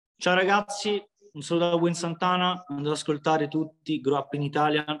Ciao ragazzi, un saluto da Win Santana, andate ad ascoltare tutti Grow Up in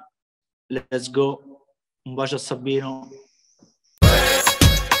Italian, let's go, un bacio a Sabino.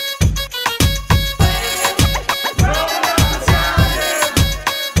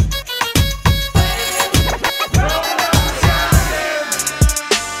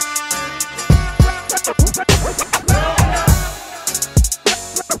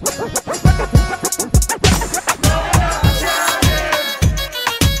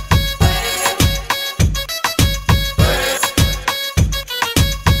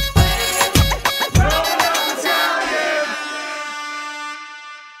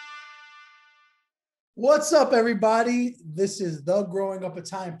 What's up, everybody? This is the Growing Up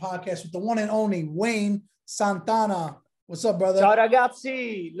Italian podcast with the one and only Wayne Santana. What's up, brother? Ciao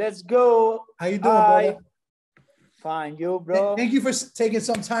ragazzi, let's go. How you doing, brother? Fine, you, bro. Thank you for taking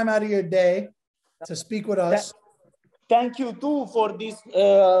some time out of your day to speak with us. Thank you too for this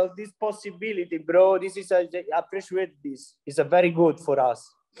this possibility, bro. This is I appreciate this. It's a very good for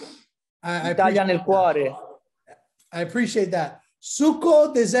us. Italia nel cuore. I appreciate that.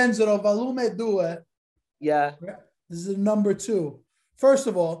 Succo di Zenzero, volume 2. Yeah. This is number 2. First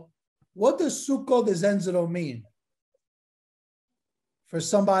of all, what does Succo di Zenzero mean? For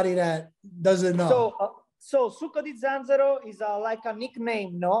somebody that doesn't know. So Succo di Zenzero is like a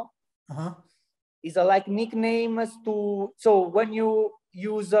nickname, no? Uh-huh. Is like nicknames to, so when you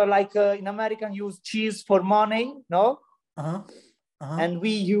use in American use cheese for money, no? Uh-huh. Uh-huh. And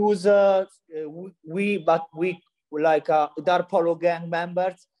we use we like Dark Polo gang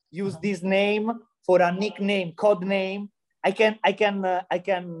members use this name for a nickname, code name. I can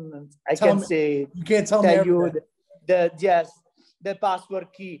say you can't tell you the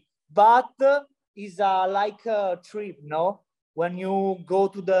password key, but is like a trip, no? When you go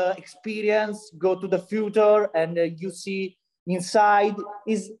to the experience, go to the future, and you see inside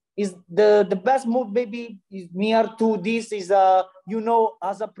is the best move. Maybe is near to this is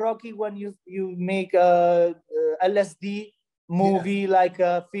as a proxy when you make a LSD movie, like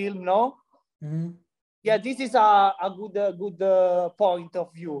a film, no? Mm-hmm. Yeah, this is a good point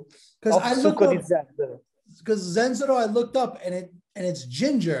of view. Because I looked up, because Zenzero I looked up and it's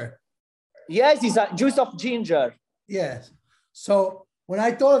ginger. Yes, it's a juice of ginger. Yes. So when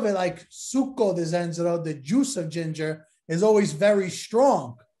I thought of it like succo di Zenzero, the juice of ginger is always very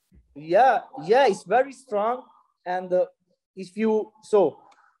strong. Yeah, it's very strong. And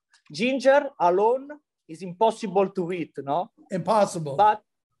ginger alone is impossible to eat, no? Impossible. But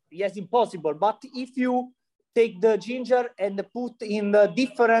yes, impossible. But if you take the ginger and put in the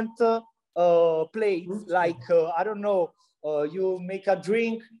different plates, like I don't know, you make a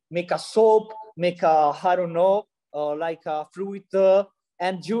drink, make a soap, make a like a fruit,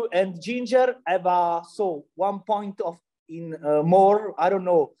 and ginger have 1 point of in more. I don't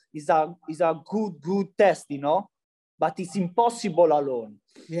know. Is a good test, but it's impossible alone.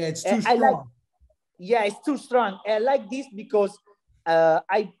 Yeah, it's too strong. It's too strong. I like this because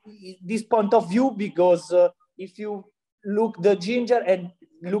this point of view, because if you look the ginger and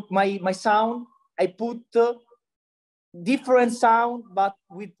look my sound, I put different sound, but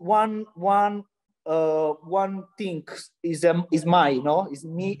with one thing is mine, no? Is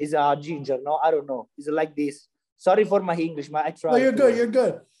me, is a ginger, no? I don't know. It's like this. Sorry for my English, but I try. No, you're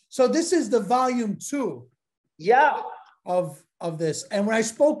good. So this is the volume 2. Yeah. Of this. And when I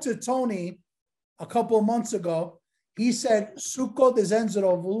spoke to Tony a couple of months ago, he said Succo di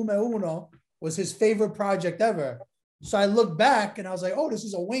Zenzero volume 1 was his favorite project ever. So I looked back and I was like, oh, this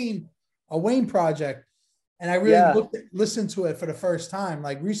is a Wayne project. And I really listened to it for the first time,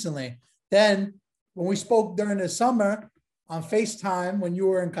 like recently. Then when we spoke during the summer on FaceTime, when you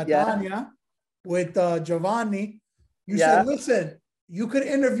were in Catania with Giovanni, you said, listen, you could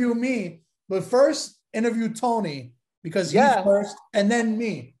interview me, but first interview Tony because he's first, and then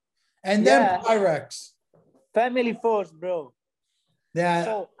me, and then Pyrex. Family first, bro. Yeah.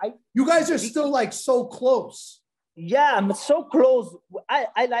 So you guys are still like so close. Yeah, I'm so close.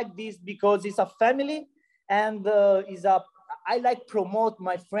 I like this because it's a family, and I like promote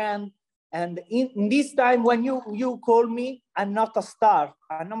my friend. And in this time when you call me, I'm not a star.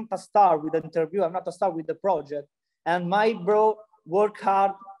 I'm not a star with the interview. I'm not a star with the project. And my bro work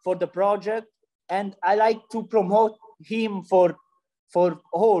hard for the project, and I like to promote him for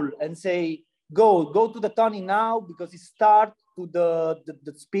all and say, go to the Tony now, because he start to the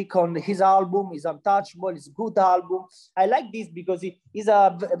speak on his album. Is Untouchable. It's a good album. I like this because it is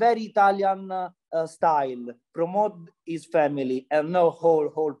a very Italian style. Promote his family and not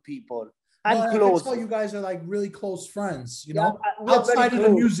whole people. I'm close. I can tell you guys are like really close friends, outside of the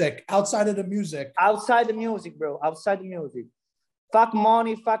music. Outside the music, bro. Outside the music. fuck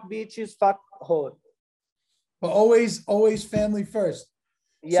money, fuck bitches, fuck whore. But always family first.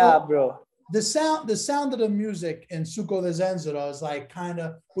 Yeah, So, bro. the sound of the music in Suko de Zenzero is like kind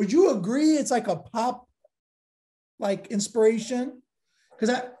of, would you agree it's like a pop like inspiration? Because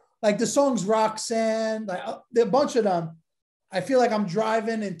I like the songs Roxanne, like there are a bunch of them. I feel like I'm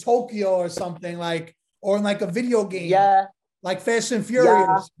driving in Tokyo or something, like, or in like a video game, Yeah, like Fast and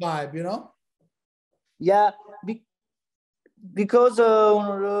Furious vibe, you know? yeah. Because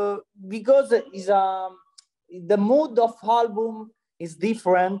is the mood of album is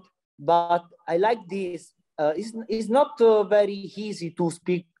different, but I like this. It's not very easy to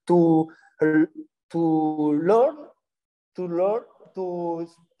speak to learn to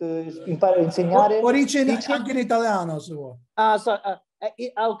insegnare. What dice teaching. anche in italiano se vuoi.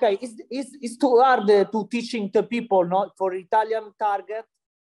 Okay, it's too hard to teaching the people, not for Italian target,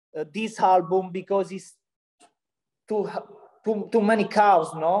 this album, because it's too many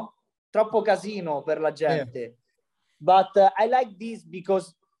cows, no? Troppo casino per la gente. Yeah. But I like this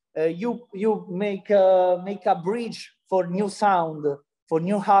because you make a bridge for new sound, for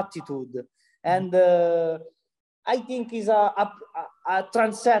new attitude, and I think is a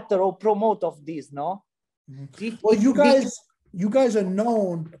trendsetter or promote of this, no? Mm-hmm. Well, you guys are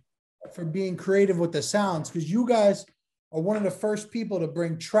known for being creative with the sounds, because you guys are one of the first people to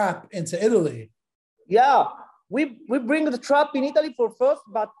bring trap into Italy. Yeah, we bring the trap in Italy for first,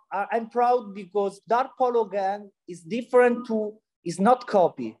 but I'm proud because Dark Polo Gang is different to, is not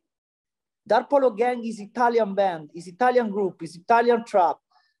copy. Dark Polo Gang is Italian band, is Italian group, is Italian trap.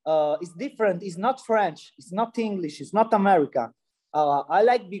 It's different, it's not French, it's not English, it's not American. I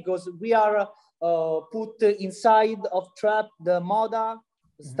like because we are put inside of trap the moda,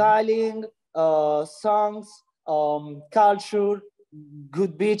 styling, songs, culture,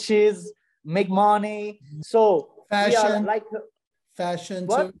 good bitches, make money. So fashion, we are like fashion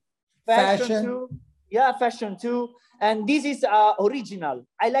what? too. Fashion too. Yeah, fashion too. And this is original.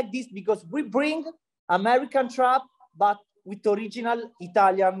 I like this because we bring American trap, but with original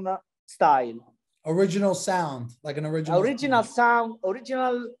Italian style. Original sound, like an original sound,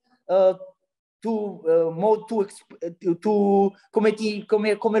 original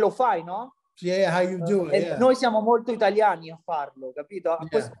come lo fai, no? Yeah, how you do it. Yeah. Noi siamo molto italiani a farlo, capito?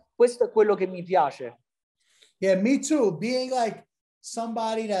 Yeah. Questo è quello che mi piace. Yeah, me too. Being like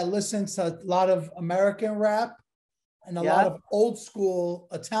somebody that listens to a lot of American rap and a lot of old school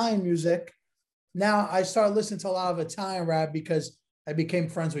Italian music. Now I started listening to a lot of Italian rap because I became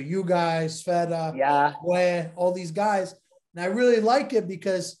friends with you guys, Feta, Weh, all these guys. And I really like it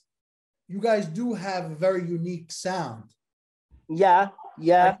because you guys do have a very unique sound. Yeah.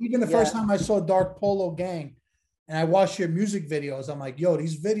 Like even the first time I saw Dark Polo Gang and I watched your music videos, I'm like, yo,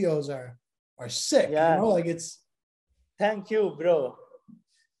 these videos are sick. Yeah. You know, like it's. Thank you, bro.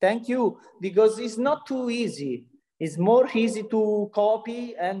 Thank you. Because it's not too easy. It's more easy to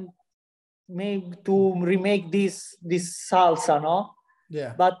copy and maybe to remake this salsa, no?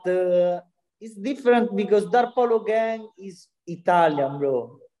 Yeah. But it's different because Dark Polo Gang is Italian,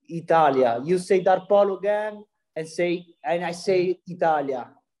 bro. Italia. You say Dark Polo Gang and I say Italia.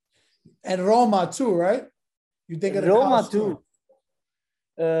 And Roma too, right? You think of the Roma too.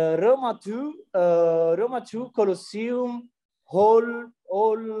 Roma too, Colosseum, all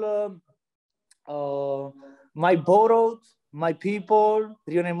my borough, my people,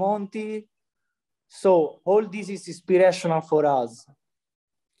 Rione Monti. So all this is inspirational for us.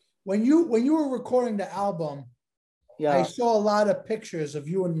 When you were recording the album, I saw a lot of pictures of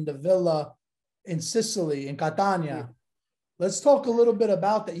you in the villa in Sicily, in Catania. Let's talk a little bit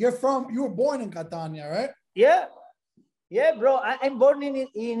about that. You were born in Catania, right? Yeah, bro. I'm born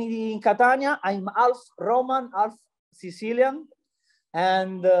in Catania. I'm half Roman, half Sicilian.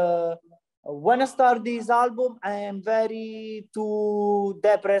 And when I start this album, I am very too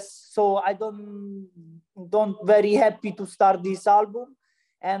depressed. So I don't very happy to start this album.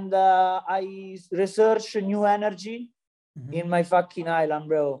 And I research new energy in my fucking island,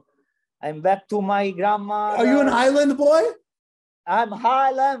 bro. I'm back to my grandma. Are you an island boy? I'm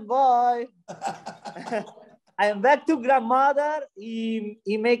Highland boy. I'm back to grandmother. He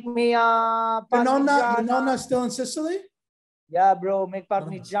make me a parmigiana. Your nonna still in Sicily? Yeah, bro. Make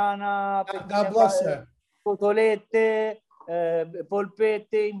parmigiana. God bless her. Cotolette,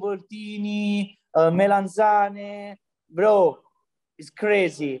 polpette, involtini, melanzane. Bro, it's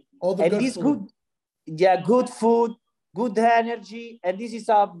crazy. All the good food. Good food, good energy, and this is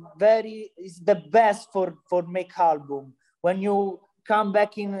is the best for make album. When you come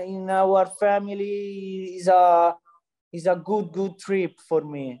back in our family, is a good trip for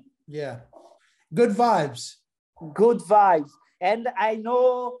me. Yeah, good vibes. Good vibes, And I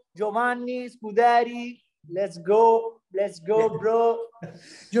know Giovanni Scuderi. Let's go, bro.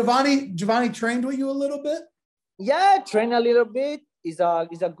 Giovanni trained with you a little bit. Yeah, train a little bit. He's a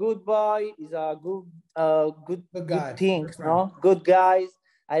good boy. He's a good guy. good thing, Good friend. no? Good guys.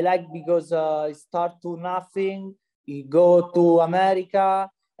 I like because he start to nothing. He go to America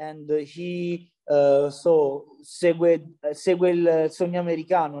and he so segue il sogno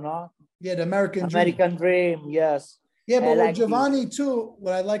americano, no? Yeah, the American dream. Yes. Yeah, but with like Giovanni too,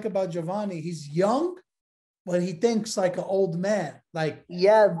 what I like about Giovanni, he's young, but he thinks like an old man. Like,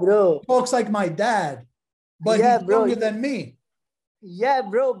 yeah, bro. He talks like my dad, but yeah, he's bro. younger than me. Yeah,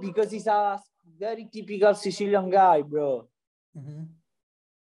 bro, because he's a very typical Sicilian guy, bro. Mm-hmm.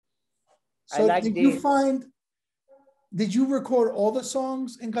 So like did you record all the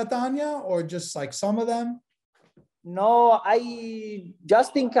songs in Catania or just like some of them? No, I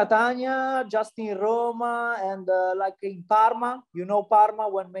just in Catania, just in Roma, and like in Parma. You know Parma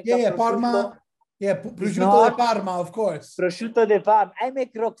when make Yeah, prosciutto? Parma. Yeah, prosciutto di Parma, of course. Prosciutto di Parma. I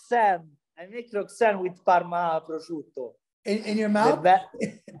make Roxanne with Parma prosciutto. In your mouth?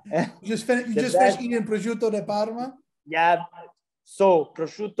 You just finished eating prosciutto di Parma? Yeah. So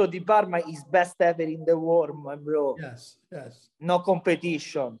prosciutto di Parma is best ever in the world, my bro. Yes. No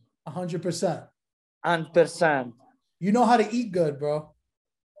competition. 100%. 100%. You know how to eat good, bro.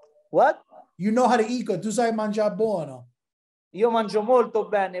 What? You know how to eat good. Tu sai mangiare buono. Io mangio molto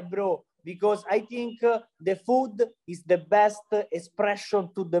bene, bro, because I think the food is the best expression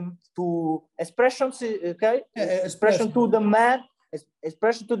to the expression to the man,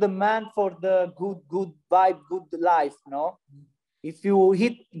 expression to the man for the good vibe, good life, no? If you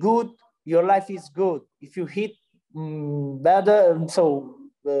eat good, your life is good. If you eat better, so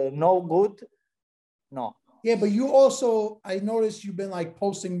no good, no. Yeah, but you also, I noticed you've been like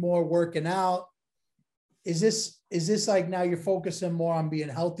posting more working out. Is this like now you're focusing more on being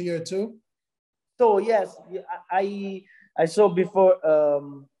healthier too? So yes, I saw before.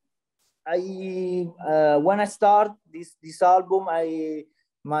 When I start this album,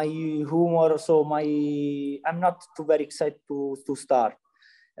 my humor. So I'm not too very excited to start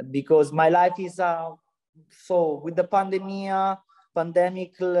because my life is so with the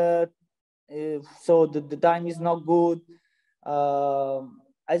pandemic. So the time is not good.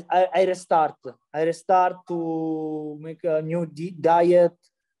 I restart to make a new diet,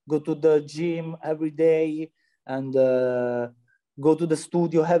 go to the gym every day, and go to the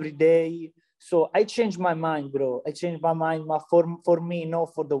studio every day. So I changed my mind, bro. I changed my mind for me,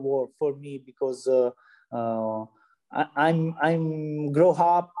 not for the world, for me, because I'm grow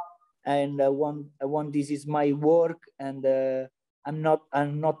up, and I want this is my work, and I'm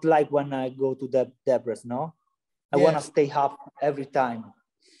not like when I go to the Debras, no? I want to stay up every time.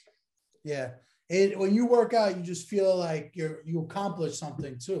 Yeah. When you work out, you just feel like you accomplish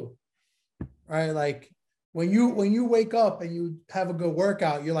something too, right? Like when you wake up and you have a good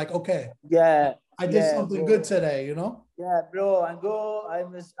workout, you're like, okay, yeah, I did something good today, you know? Yeah, bro. I go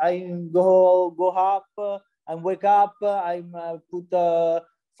up and wake up. I'm put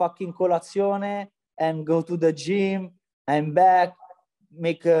fucking colazione and go to the gym. I'm back,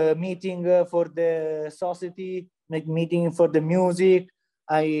 make a meeting for the society, make meeting for the music.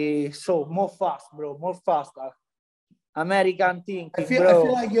 So more fast, bro, more fast. American thinking, I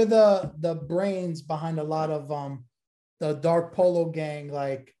feel like you're the brains behind a lot of the Dark Polo gang.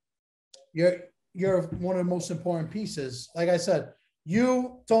 Like you're one of the most important pieces. Like I said,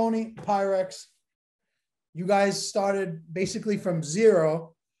 you, Tony, Pyrex, you guys started basically from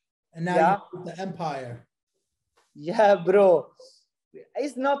zero, and now you're the empire. Yeah, bro.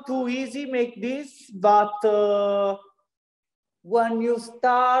 It's not too easy make this, but when you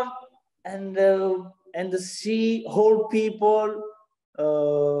start and see whole people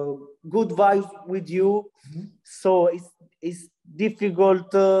good vibes with you, so it's difficult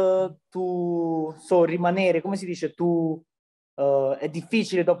to rimanere, come si dice, è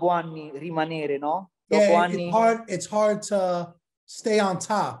difficile dopo anni rimanere, no? Dopo anni, it's hard to stay on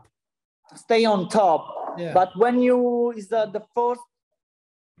top. Yeah. But when you is the first,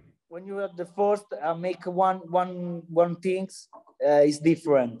 when you are the first make one things is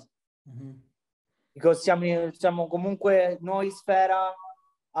different. Because siamo comunque noi Sfera,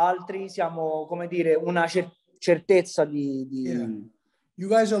 altri siamo, come dire, una certezza di... Yeah. You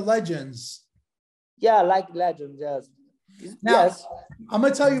guys are legends. Yeah, like legends, yes. Now, yes. I'm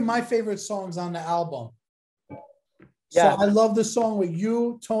gonna tell you my favorite songs on the album. Yeah. So I love the song with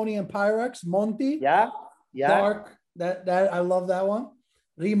you, Tony, and Pyrex, Monty. Yeah. Dark. That I love that one.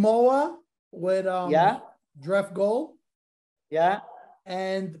 Rimowa with Dref Gold. Yeah.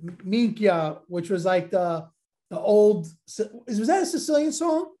 And Minkia, which was like the The old, was that a Sicilian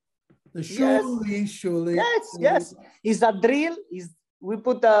song? The Yes. Shuli. Yes. It's a drill. We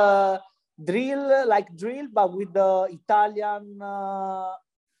put a drill, like drill, but with the Italian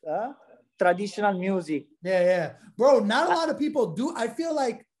traditional music. Yeah. Bro, not a lot of people do. I feel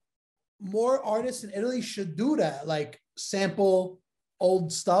like more artists in Italy should do that, like sample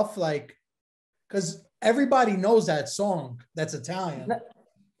old stuff, like, because everybody knows that song that's Italian.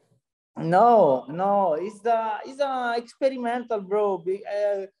 No, it's a experimental, bro.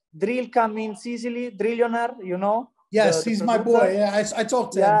 Drill come in Sicily, Drillionaire, you know. Yes, the he's my producer. boy. Yeah, I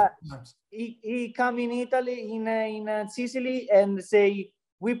talked to him. He come in Italy, in Sicily, and say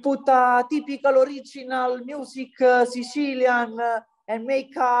we put a typical original music Sicilian and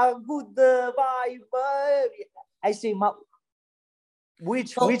make a good vibe. I say,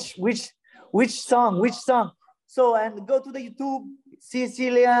 which song? So, and go to the YouTube,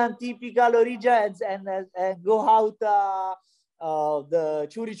 Sicilian typical origins, and go out the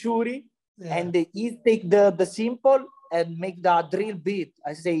churi churi, and he take the simple and make the drill beat.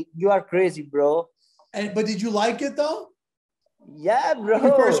 I say, you are crazy, bro. But did you like it though? Yeah, bro.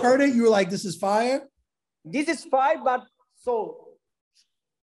 When you first heard it, you were like, this is fire? This is fire, but so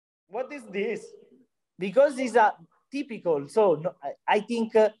what is this? Because it's a typical. So no, I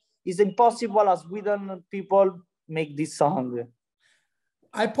think it's impossible as Sweden people make this song.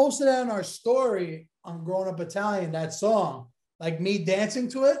 I posted it on our story on Growing Up Italian, that song, like me dancing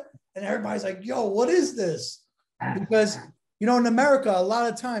to it. And everybody's like, yo, what is this? Because, you know, in America, a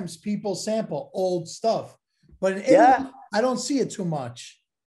lot of times people sample old stuff. But in Italy, I don't see it too much.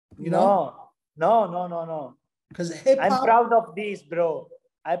 You know? No. Because hip hop. I'm proud of this, bro.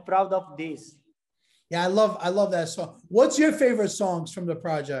 I'm proud of this. Yeah, I love that song. What's your favorite songs from the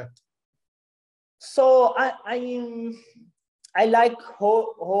project? So I like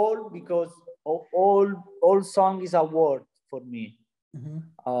whole because all song is a word for me.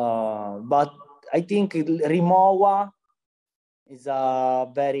 Mm-hmm. But I think Rimowa is a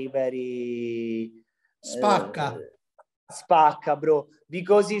very Spacca, bro,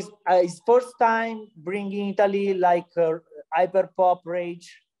 because it's his first time bringing Italy like a hyper pop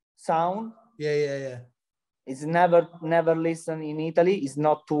rage sound. Yeah. It's never listened in Italy. It's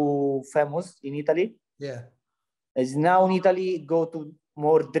not too famous in Italy. Yeah. As now in Italy, go to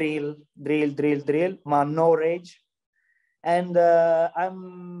more drill, but no rage. And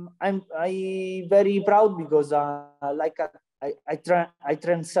I'm very proud because I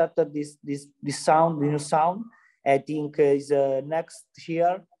trendsetted this sound, the new sound. I think is next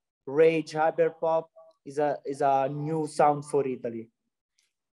year, rage hyperpop is a new sound for Italy.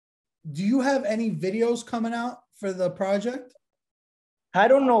 Do you have any videos coming out for the project? I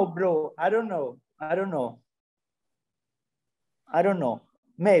don't know, bro. I don't know.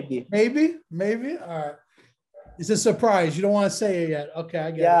 Maybe. All right. It's a surprise. You don't want to say it yet. Okay,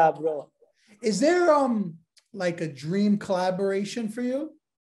 I get it. Yeah, bro. Is there like a dream collaboration for you?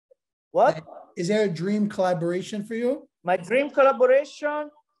 What? Is there a dream collaboration for you? My dream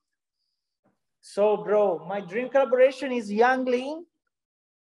collaboration. So, bro, my dream collaboration is Yang Lin.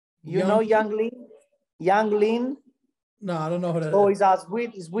 You know Yang Lin? Yang Lin? No, I don't know who that is. He's a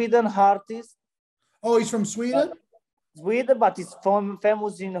Sweden artist. Oh, he's from Sweden? Sweden, but he's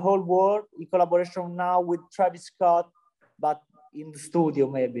famous in the whole world. In collaboration now with Travis Scott, but in the studio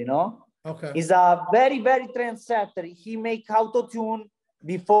maybe, no? Okay. He's a very trendsetter. He make auto-tune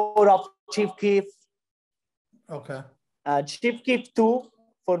before of Chief Keef. Okay. Chief Keef 2,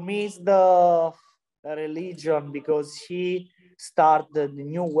 for me, is the religion because he started the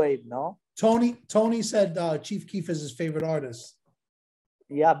new wave, no? Tony said Chief Keef is his favorite artist.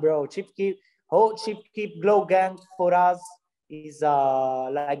 Yeah, bro. Chief Keef Glow Gang for us is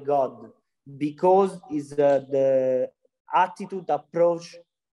like God because is the attitude approach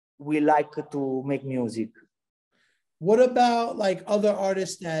we like to make music. What about like other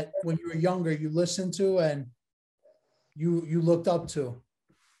artists that when you were younger you listened to and you looked up to?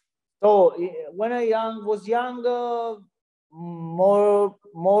 So when I was younger, more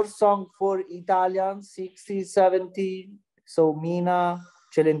song for Italian 60s, 70s. So Mina,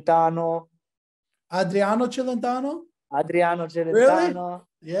 Celentano. Adriano Celentano?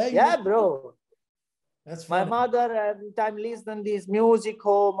 Really? Yeah, bro. That's funny. My mother every time listen this music,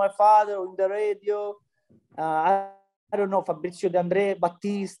 or my father on the radio. I don't know, Fabrizio De André,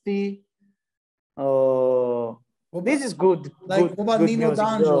 Battisti. This is good. Like, what about Nino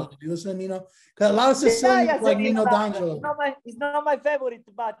D'Angelo? Do you listen to Nino? Because a lot of Sicilians like Nino D'Angelo. It's not my favorite,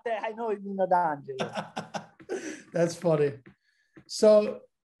 but I know Nino D'Angelo. That's funny. So,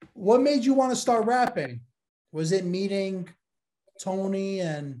 what made you want to start rapping? Was it meeting Tony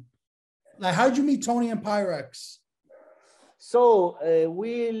and Like, how'd you meet Tony and Pyrex? So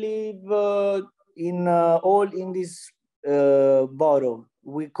we live in all in this borough.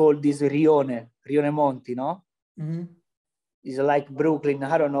 We call this Rione Monti, no? Mm-hmm. It's like Brooklyn,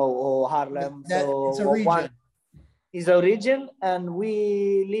 I don't know, or Harlem. It's a region. It's a region, and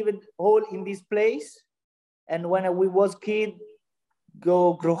we live all in this place. And when we was kid,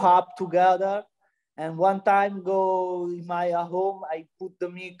 grow up together. And one time go in my home, I put the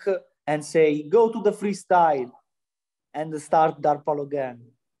mic and say, go to the freestyle and start Dark Polo again.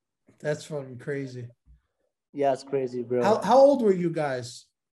 That's fucking crazy. Yeah, it's crazy, bro. How old were you guys?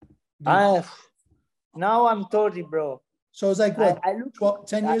 Now I'm 30, bro. So it's like what, I look 12,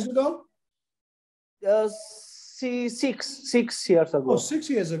 10 years ago? 6 years ago. Oh, 6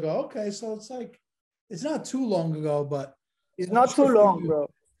 years ago. Okay, so it's like, it's not too long ago, but it's not too long, bro.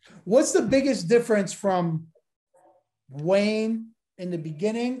 What's the biggest difference from Wayne in the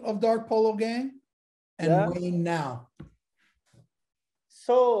beginning of Dark Polo Gang and Wayne now?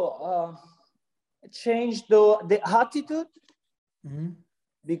 So changed the attitude,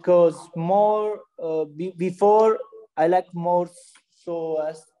 because more before I like more so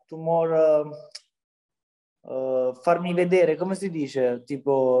as to more farmi vedere, come si dice?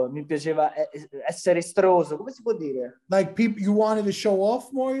 Tipo, mi piaceva essere estroso, come si può dire? Like people, you wanted to show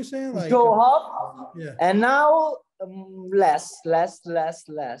off more, you're saying? Like, show off? Yeah. And now less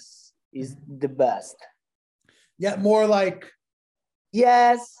is the best. Yeah, more like...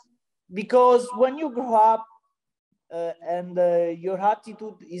 Yes, because when you grow up and your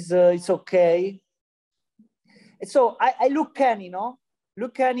attitude is it's okay. So I look Kenny, no?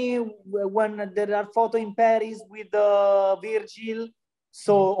 Look Kenny when there are photos in Paris with Virgil,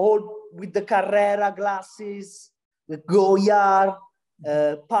 so all with the Carrera glasses, the Goyard,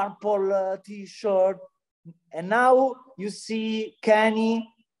 purple t-shirt, and now you see Kenny,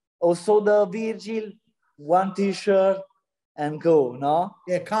 also the Virgil, one t-shirt and go, no?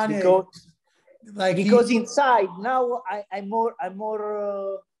 Yeah, Kanye. Because inside now I'm more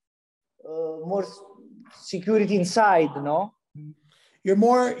security inside, no? You're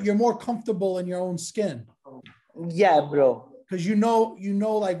more comfortable in your own skin. Yeah, bro. Because you know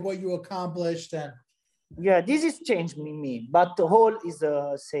like what you accomplished, and yeah, this is changed me, but the whole is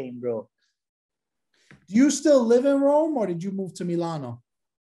the same, bro. Do you still live in Rome, or did you move to Milano?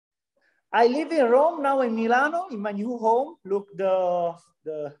 I live in Rome now, in Milano, in my new home. Look the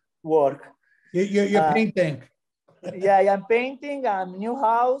work. You're painting. Yeah, I'm painting. I'm new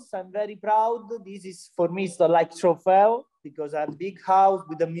house. I'm very proud. This is for me. It's like trophy, because I have a big house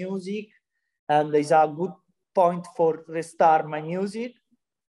with the music, and it's a good point for restart my music.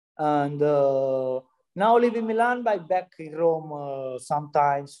 And now I live in Milan, but back in Rome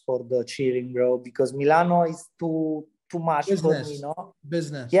sometimes for the chilling, bro. Because Milano is too much business. for me, no?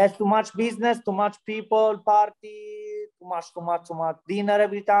 Business. Yes, too much business, too much people, party, too much dinner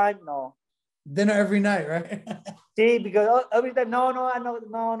every time. No. Dinner every night, right? See, because every time, no,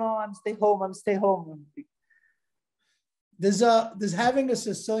 I'm stay home. Does having a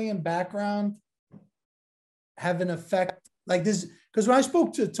Sicilian background have an effect like this? Because when I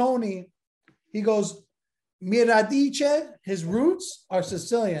spoke to Tony, he goes, "Mi radice," his roots are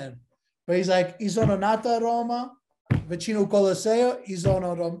Sicilian, but he's like, "Sono nato a Roma, vicino Colosseo,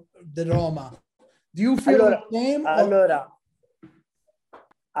 sono di Roma." Do you feel the same?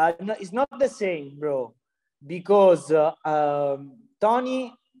 No, it's not the same, bro, because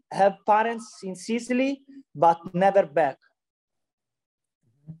Tony have parents in Sicily, but never back.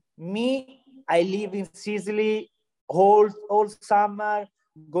 Me, I live in Sicily all summer,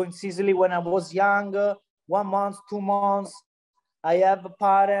 going to Sicily when I was young, 1 month, 2 months. I have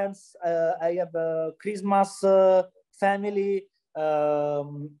parents, I have a Christmas family,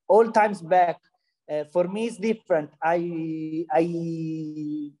 all times back. For me, it's different. I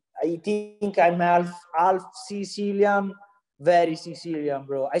think I'm half Sicilian, very Sicilian,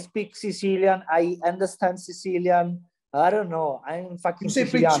 bro. I speak Sicilian. I understand Sicilian. I don't know. I'm fucking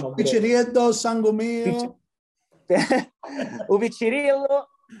Sicilian. Piccirillo, Sangue mio. Uvicirillo.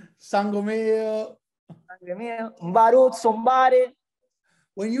 Sangue mio. Baruzzo, Mbare.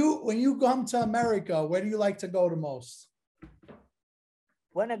 When you come to America, where do you like to go the most?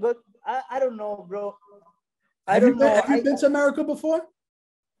 When I go, I don't know, bro. Have you been to America before?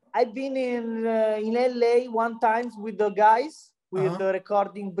 I've been in LA one time with the guys with the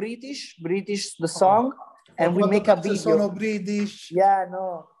recording British the song, and we make a video. Sono British. Yeah,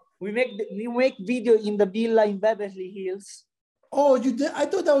 no, we make video in the villa in Beverly Hills. Oh, you did? I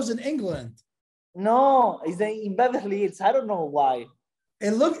thought that was in England. No, it's in Beverly Hills. I don't know why.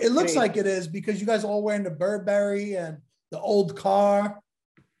 It looks like it is, because you guys are all wearing the Burberry and the old car.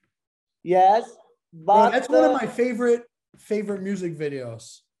 Yes, Bro, but that's one of my favorite music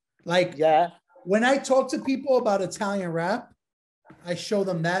videos. Like yeah, when I talk to people about Italian rap, I show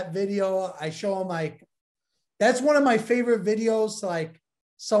them that video. I show them like that's one of my favorite videos. Like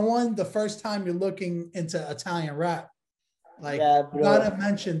someone the first time you're looking into Italian rap, like yeah, you bro. gotta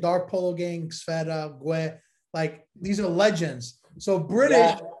mention Dark Polo Gang, Sfera, Gue. Like these are legends. So British,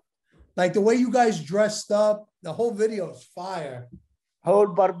 Yeah, like the way you guys dressed up, the whole video is fire. whole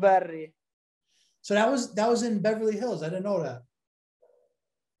Barberi. So that was in Beverly Hills. I didn't know that.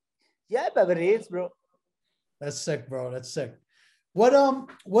 Yeah, Beverly Hills, bro. That's sick, bro. That's sick. What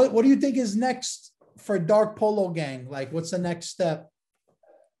do you think is next for Dark Polo Gang? Like, what's the next step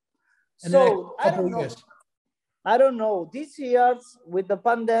in the next So I couple don't of know. years? I don't know. This year with the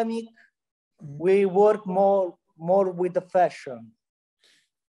pandemic, we work more with the fashion.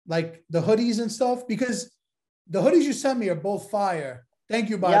 Like the hoodies and stuff? Because the hoodies you sent me are both fire. Thank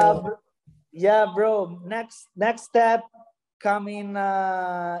you, by the Yeah, way. yeah, bro. Next step coming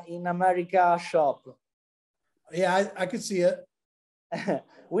in America shop. Yeah, I could see it.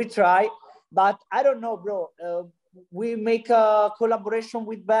 We try, but I don't know, bro. We make a collaboration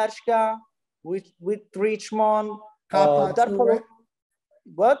with Bershka, with Richmond. Kappa too, right?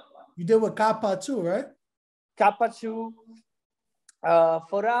 What? You did with Kappa too, right? Kappa 2.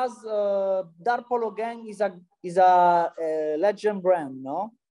 For us, Dark Polo Gang is a legend brand,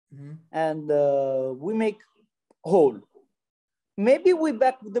 no? Mm-hmm. And we make whole. Maybe we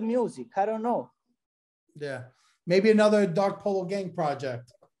back with the music. I don't know. Yeah. Maybe another Dark Polo Gang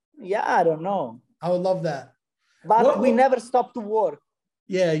project. Yeah, I don't know. I would love that. But we never stop to work.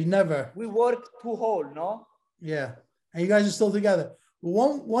 Yeah, you never. We work to whole, no? Yeah. And you guys are still together.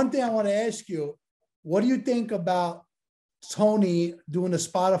 One thing I want to ask you, what do you think about Tony doing the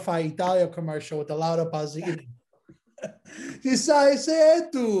Spotify Italia commercial with the Laura Pausini? Ti sai se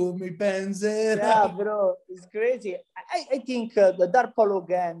tu mi penserai. Yeah, bro, it's crazy. I think the Dark Polo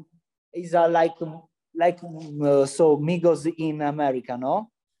Gang is like so Migos in America, no?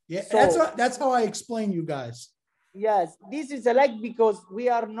 Yeah, so, that's how I explain you guys. Yes, this is like because we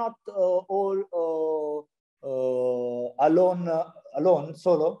are not all alone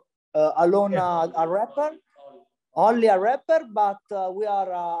solo, alone a rapper, only a rapper, but we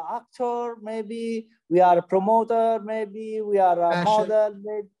are an actor, maybe we are a promoter, maybe we are a model,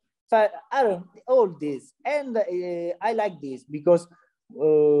 maybe, I don't all this, and I like this because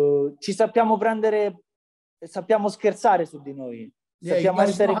ci sappiamo prendere, sappiamo scherzare su di noi, sappiamo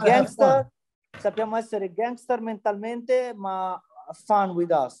essere gangster. Sappiamo essere gangster mentalmente, ma fun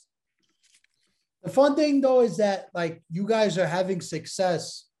with us. The fun thing though is that like you guys are having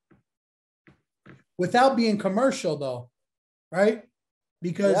success without being commercial though, right?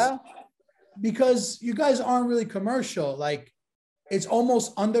 Because you guys aren't really commercial. Like it's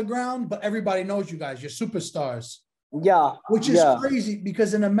almost underground, but everybody knows you guys. You're superstars. Yeah. Which is crazy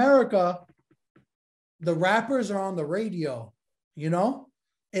because in America, the rappers are on the radio, you know?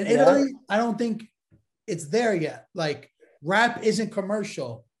 In Italy, I don't think it's there yet. Like rap isn't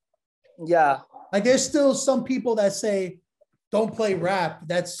commercial. Yeah. Like there's still some people that say, don't play rap.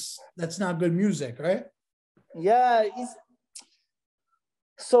 That's not good music, right? Yeah.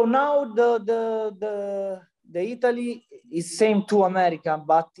 So now the Italy is same to America,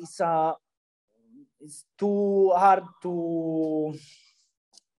 but it's too hard to.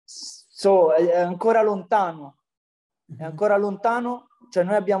 So è ancora lontano. È ancora lontano. Cioè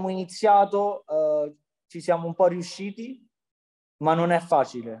noi abbiamo iniziato, ci siamo un po' riusciti, ma non è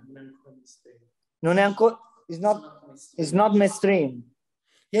facile. Non è ancora, it's not mainstream.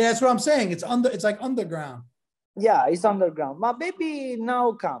 Yeah, that's what I'm saying. It's like underground. Yeah, it's underground. But maybe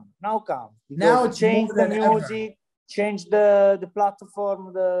now come. Now it's change more the than music, ever. Change the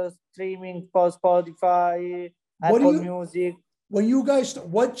platform, the streaming, Spotify, Apple Music. When you guys,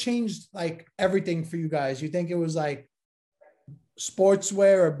 what changed like everything for you guys? You think it was like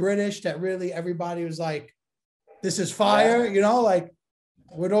sportswear or British that really everybody was like, this is fire, you know, like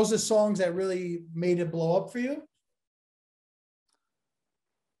were those the songs that really made it blow up for you?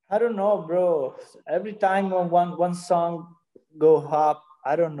 I don't know, bro. Every time one song go up,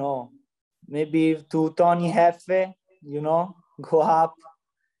 I don't know. Maybe to Tony Heffe, you know, go up.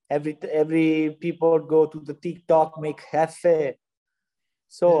 Every people go to the TikTok, make Heffe.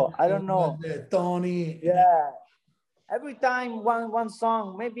 So I don't know. Tony. Yeah. Every time one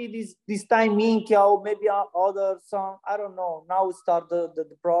song, maybe this time Minchia or maybe other song, I don't know. Now we start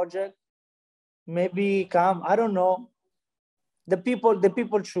the project. Maybe come, I don't know. The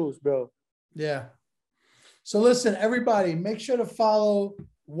people choose, bro. Yeah. So listen, everybody, make sure to follow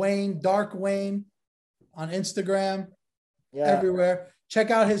Wayne, Dark Wayne on Instagram, everywhere. Check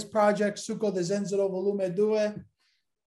out his project, Succo de Zenzero Volume 2.